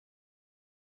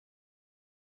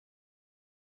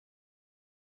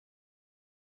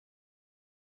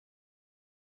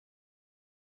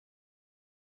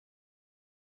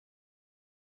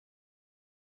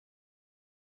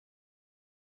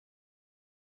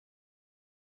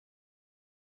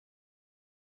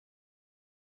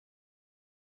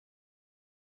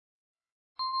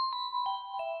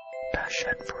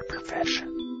Passion for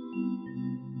profession.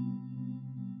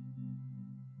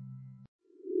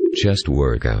 Chest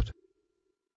workout.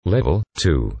 Level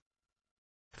 2.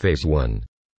 Phase 1.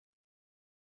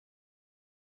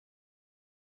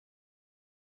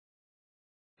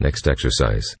 Next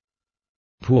exercise.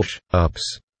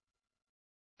 Push-ups.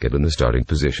 Get in the starting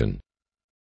position.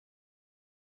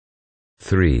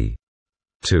 3,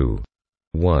 2,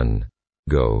 1,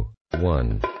 go.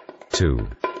 1, 2,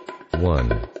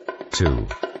 1, 2,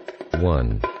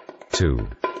 1, 2,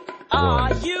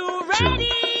 Are you ready?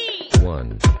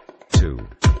 1, 2,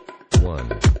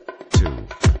 1, 2,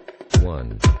 1,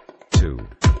 2,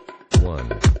 1,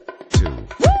 2,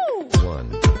 Woo!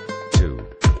 1, 2,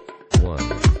 1,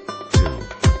 2,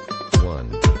 1,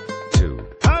 2,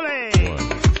 1,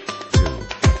 2,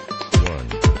 1,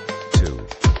 2,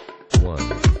 1,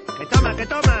 Que toma, que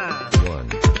toma. 1,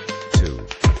 2,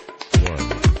 1,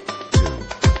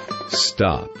 2.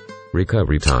 Stop.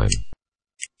 Recovery time.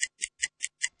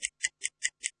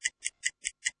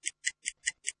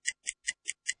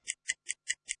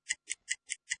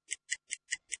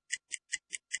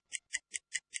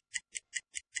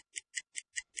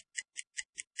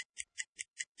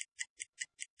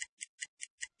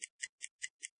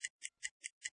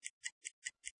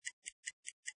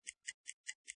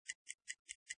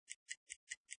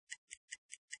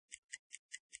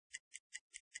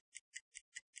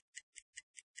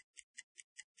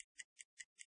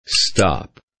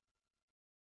 Stop.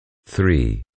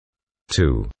 3,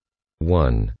 2,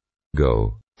 1,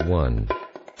 go. 1,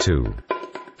 2,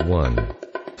 1,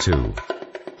 2,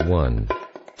 1,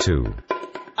 2,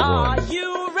 Are 1,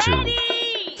 you 2, ready?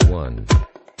 1,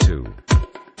 2,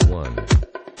 1,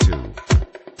 2,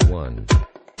 1,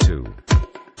 2,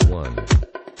 1,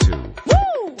 2,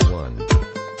 Woo! 1,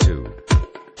 2,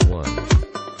 1,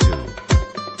 2,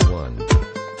 1,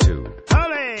 2,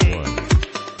 ¡Ole! 1,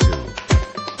 2,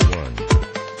 1,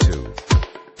 2,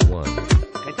 1,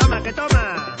 Que toma, que toma.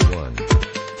 1,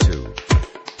 2,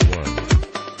 1,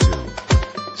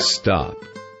 2. Stop.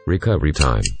 Recovery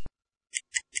time.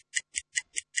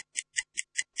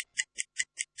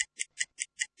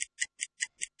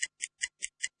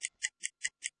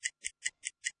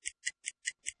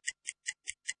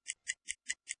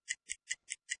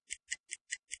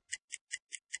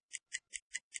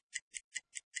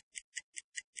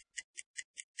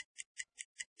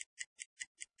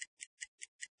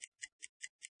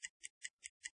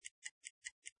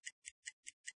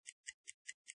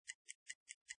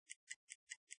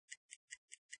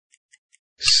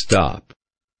 Stop.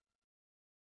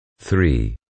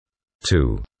 3,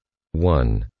 2,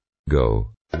 1,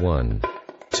 go. 1,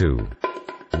 2,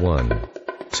 1,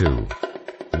 2,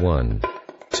 1,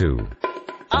 2,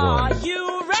 Are 1,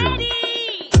 you 2, ready?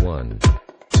 1,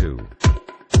 2,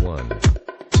 1,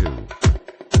 2,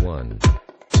 1,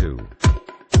 2,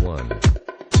 1,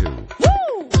 2,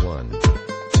 Woo! 1,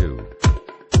 2,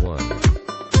 1,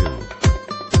 2,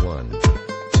 1,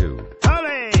 2,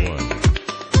 ¡Ole! 1,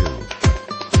 2,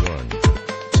 1,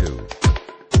 2,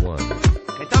 1,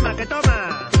 Que toma, que toma.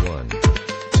 1,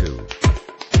 2,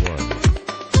 1,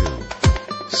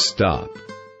 2. Stop.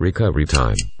 Recovery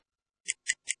time.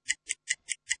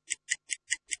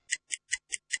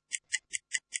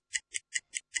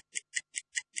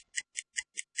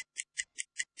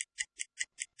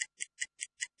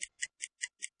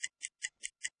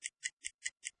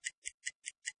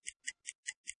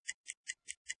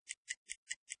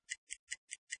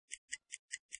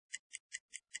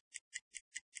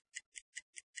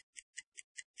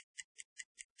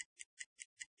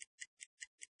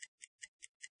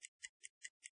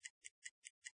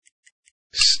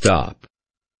 Stop.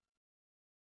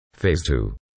 Phase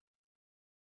 2.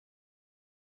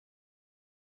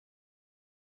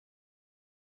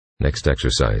 Next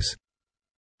exercise.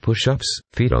 Push-ups,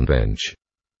 feet on bench.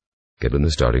 Get in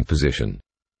the starting position.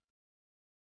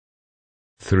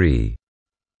 3,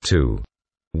 2,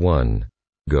 1,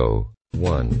 go.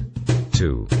 1,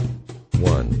 2,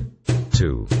 1,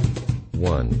 2,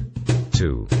 1,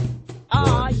 2,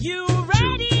 Are you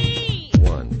ready?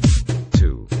 1,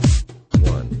 2,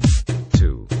 1,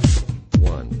 2,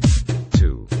 1,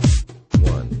 2,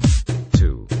 1,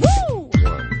 2, Woo!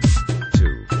 1,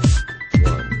 2,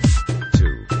 1,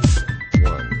 2,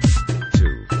 1,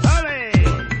 2, ¡Ole!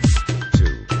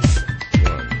 2,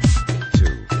 1,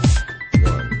 2,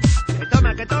 1, Que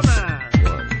toma, que toma.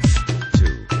 1,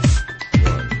 2,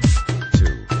 1,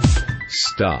 2.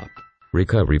 Stop.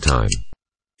 Recovery time.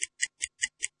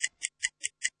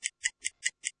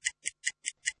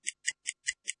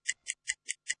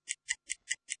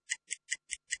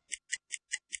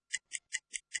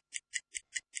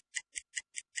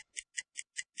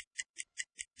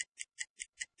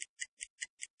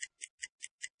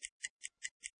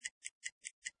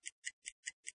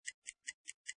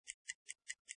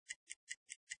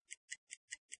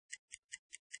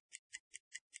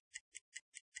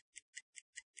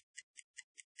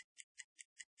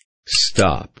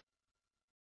 Stop.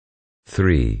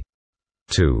 3,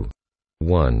 2,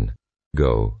 1,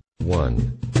 go.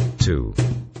 1, 2,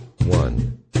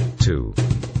 1, 2,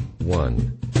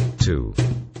 1, 2.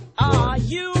 Are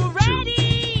you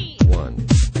ready? 1,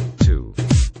 2,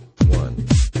 1,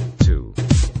 2,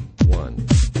 1,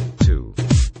 2,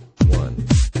 1,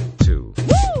 2.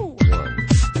 Woo! 1,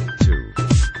 2,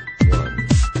 1,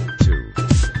 2,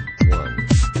 1,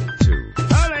 2.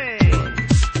 ¡Ole!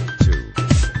 2,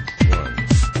 1,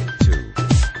 2,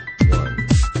 1,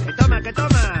 ¡Que toma, que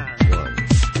toma! 1,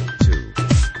 2,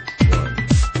 1,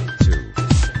 2.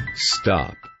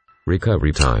 Stop.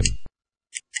 Recovery time.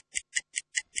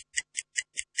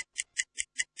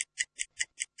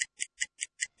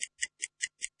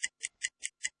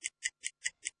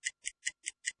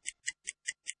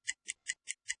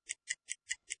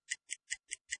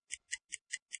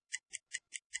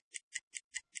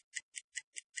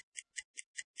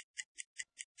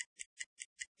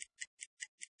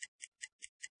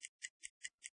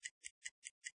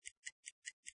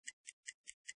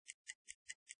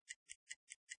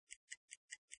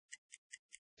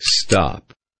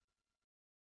 Stop.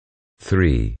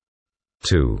 3,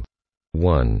 2,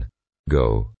 1,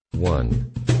 go.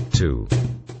 1, 2,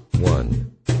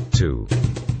 1, 2,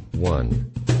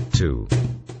 1, 2.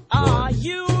 Are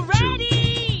you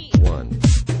ready? 1,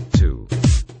 2,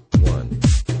 1,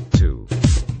 2,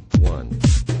 1,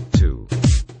 2,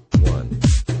 1,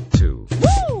 2.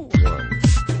 Woo! 1,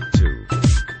 2,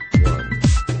 1,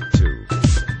 2,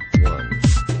 1,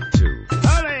 2.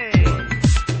 ¡Ole!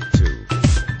 2,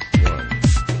 1,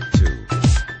 2,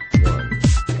 1,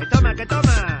 ¡Que toma, que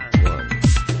toma! 1,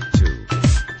 2,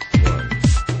 1,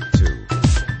 2.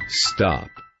 Stop.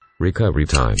 Recovery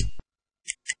time.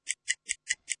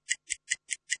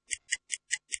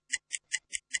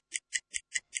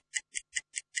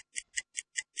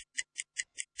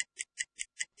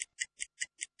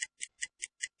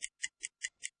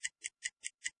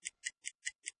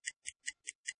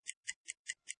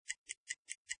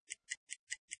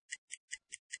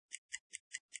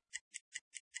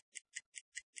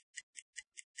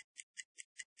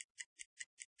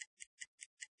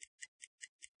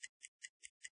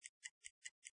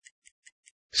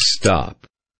 Stop.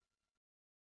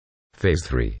 Phase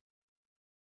 3.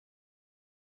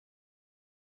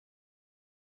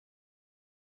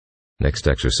 Next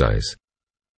exercise.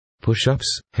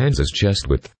 Push-ups, hands as chest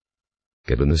width.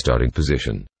 Get in the starting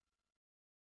position.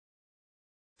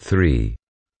 3,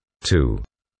 2,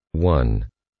 1,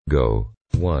 go.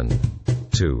 1,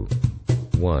 2,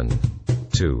 1,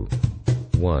 2,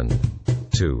 1,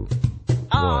 2.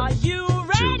 Are you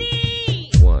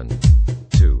ready? 1,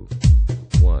 2,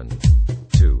 1,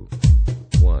 2,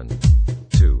 1,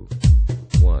 2,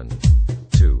 1,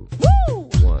 2. Woo!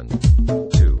 1,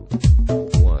 2,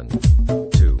 1,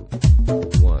 2,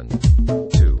 1,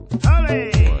 2.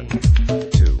 ¡Ole! 1,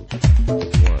 2,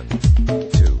 1,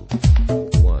 2,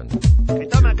 1, ¡Que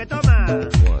toma, que toma!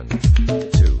 1,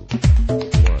 2,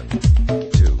 1,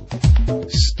 2.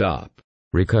 Stop.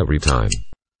 Recovery time.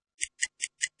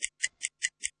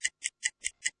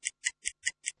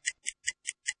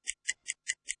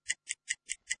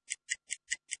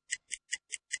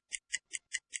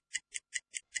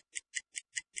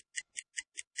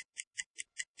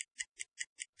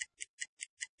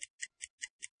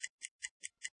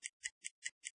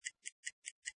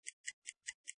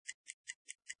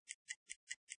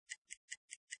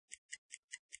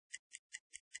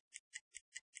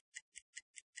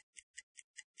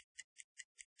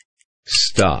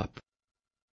 Stop.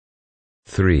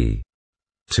 3,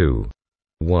 2,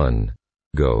 1,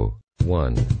 go.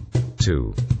 1,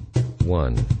 2,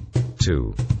 1,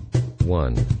 2,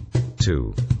 1,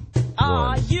 2.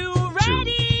 Are 1, you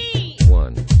ready?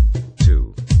 1,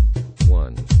 2,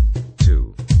 1,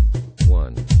 2,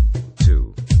 1,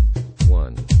 2,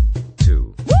 1,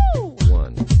 2. Woo!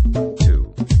 1,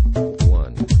 2,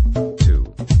 1, 2,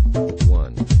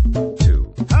 1,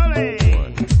 2. ¡Ole!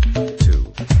 1,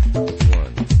 2,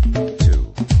 1,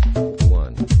 2,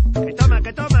 1, ¡Que toma,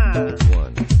 que toma!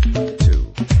 1,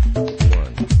 2,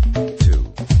 1,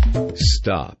 2.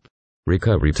 Stop.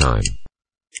 Recovery time.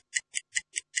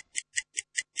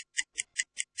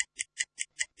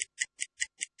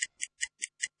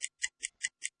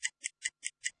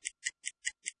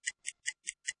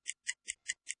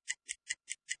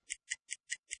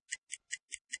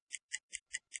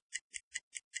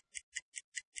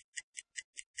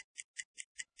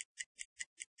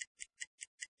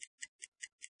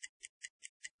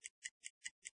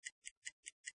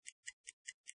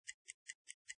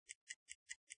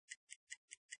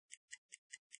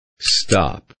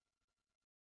 Stop.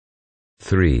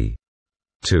 3,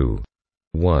 2,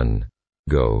 1,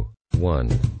 go, 1,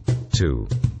 2,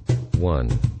 1,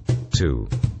 2,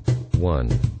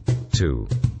 1, 2,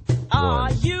 Are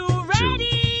 1, you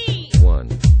ready? 1,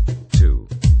 2,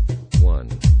 1,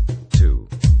 2,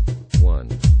 1,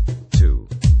 2,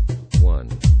 1,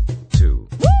 2,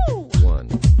 Woo! 1,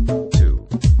 2,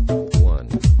 1,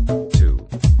 2,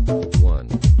 1,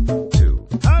 2,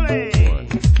 ¡Ole! 1,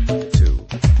 2,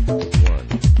 1,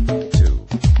 2,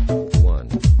 1,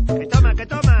 ¡Que toma, que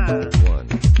toma! 1,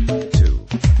 2,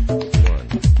 1,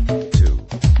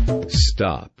 2.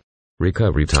 Stop.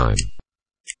 Recovery time.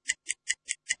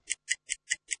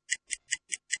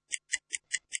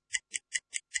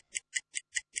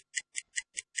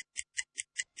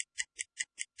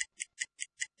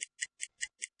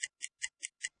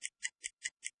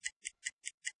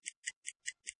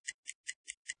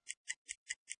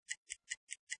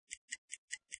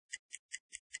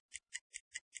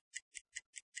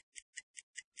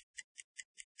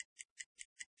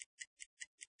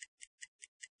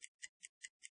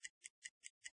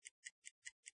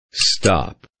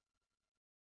 Stop.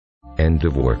 End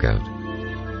of workout.